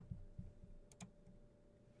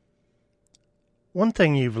One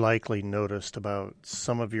thing you've likely noticed about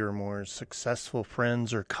some of your more successful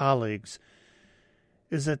friends or colleagues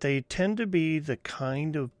is that they tend to be the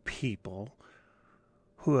kind of people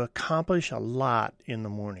who accomplish a lot in the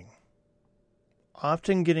morning,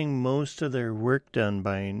 often getting most of their work done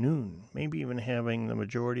by noon, maybe even having the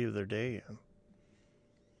majority of their day in.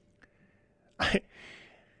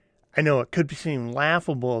 I know it could seem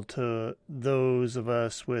laughable to those of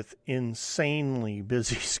us with insanely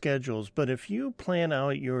busy schedules, but if you plan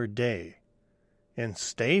out your day and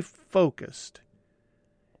stay focused,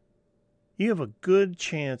 you have a good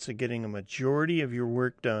chance of getting a majority of your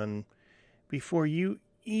work done before you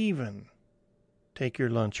even take your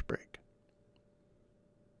lunch break.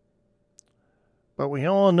 But we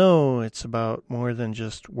all know it's about more than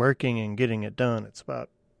just working and getting it done. It's about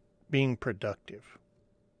being productive.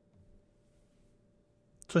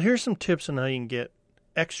 So here's some tips on how you can get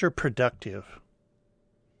extra productive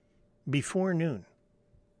before noon.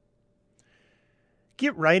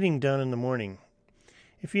 Get writing done in the morning.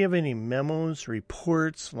 If you have any memos,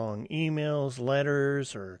 reports, long emails,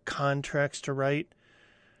 letters, or contracts to write,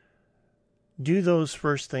 do those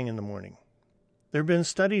first thing in the morning. There have been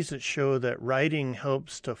studies that show that writing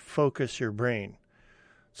helps to focus your brain.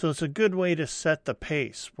 So it's a good way to set the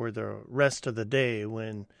pace for the rest of the day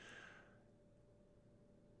when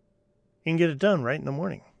you can get it done right in the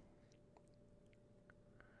morning.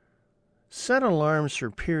 Set alarms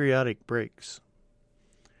for periodic breaks.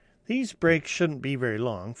 These breaks shouldn't be very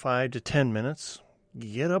long, 5 to 10 minutes.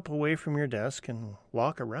 Get up away from your desk and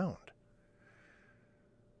walk around.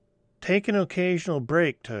 Take an occasional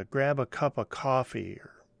break to grab a cup of coffee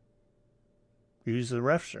or use the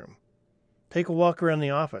restroom. Take a walk around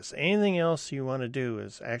the office. Anything else you want to do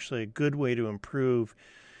is actually a good way to improve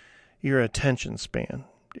your attention span.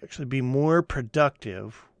 Actually be more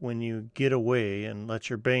productive when you get away and let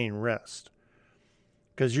your brain rest.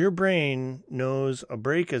 Because your brain knows a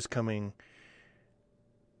break is coming.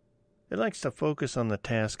 It likes to focus on the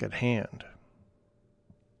task at hand.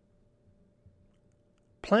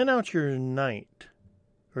 Plan out your night,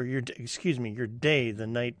 or your day the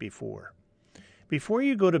night before. Before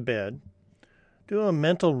you go to bed, do a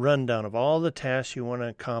mental rundown of all the tasks you want to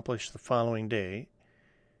accomplish the following day,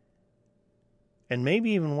 and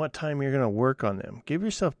maybe even what time you're going to work on them. Give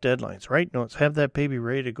yourself deadlines. Write notes. Have that baby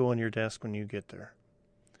ready to go on your desk when you get there.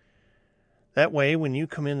 That way, when you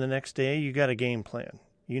come in the next day, you got a game plan.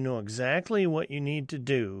 You know exactly what you need to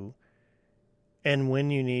do and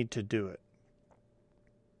when you need to do it.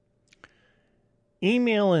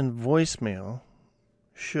 Email and voicemail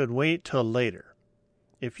should wait till later.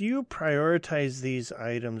 If you prioritize these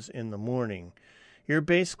items in the morning, you're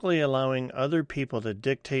basically allowing other people to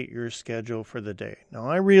dictate your schedule for the day. Now,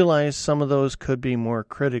 I realize some of those could be more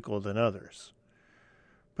critical than others,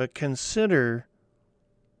 but consider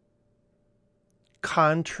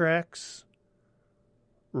contracts,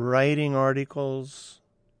 writing articles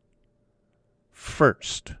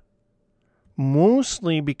first,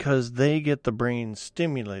 mostly because they get the brain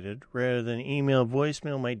stimulated rather than email.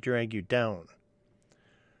 Voicemail might drag you down.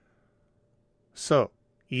 So,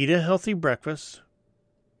 eat a healthy breakfast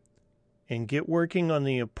and get working on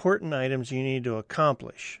the important items you need to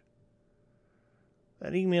accomplish.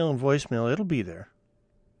 That email and voicemail, it'll be there.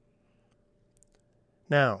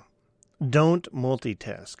 Now, don't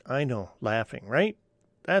multitask. I know, laughing, right?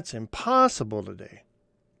 That's impossible today.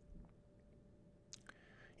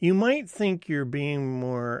 You might think you're being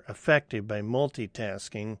more effective by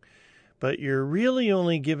multitasking, but you're really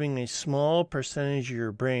only giving a small percentage of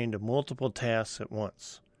your brain to multiple tasks at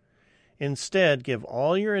once. Instead, give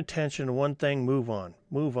all your attention to one thing. Move on,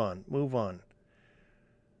 move on, move on.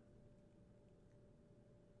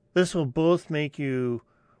 This will both make you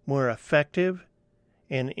more effective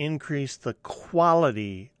and increase the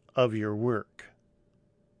quality of your work,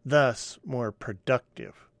 thus more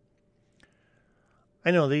productive.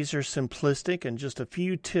 I know these are simplistic and just a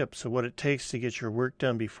few tips of what it takes to get your work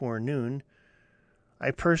done before noon.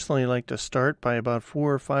 I personally like to start by about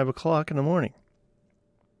 4 or 5 o'clock in the morning.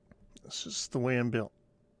 This is the way I'm built.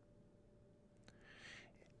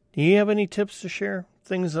 Do you have any tips to share?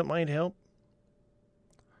 Things that might help?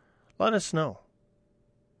 Let us know.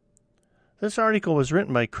 This article was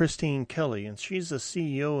written by Christine Kelly, and she's the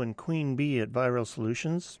CEO and Queen Bee at Viral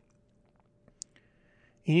Solutions.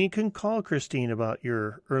 And you can call Christine about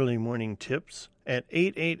your early morning tips at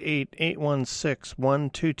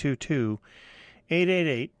 888-816-1222,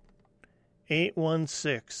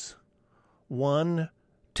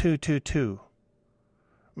 888-816-1222.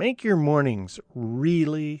 Make your mornings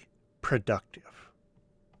really productive.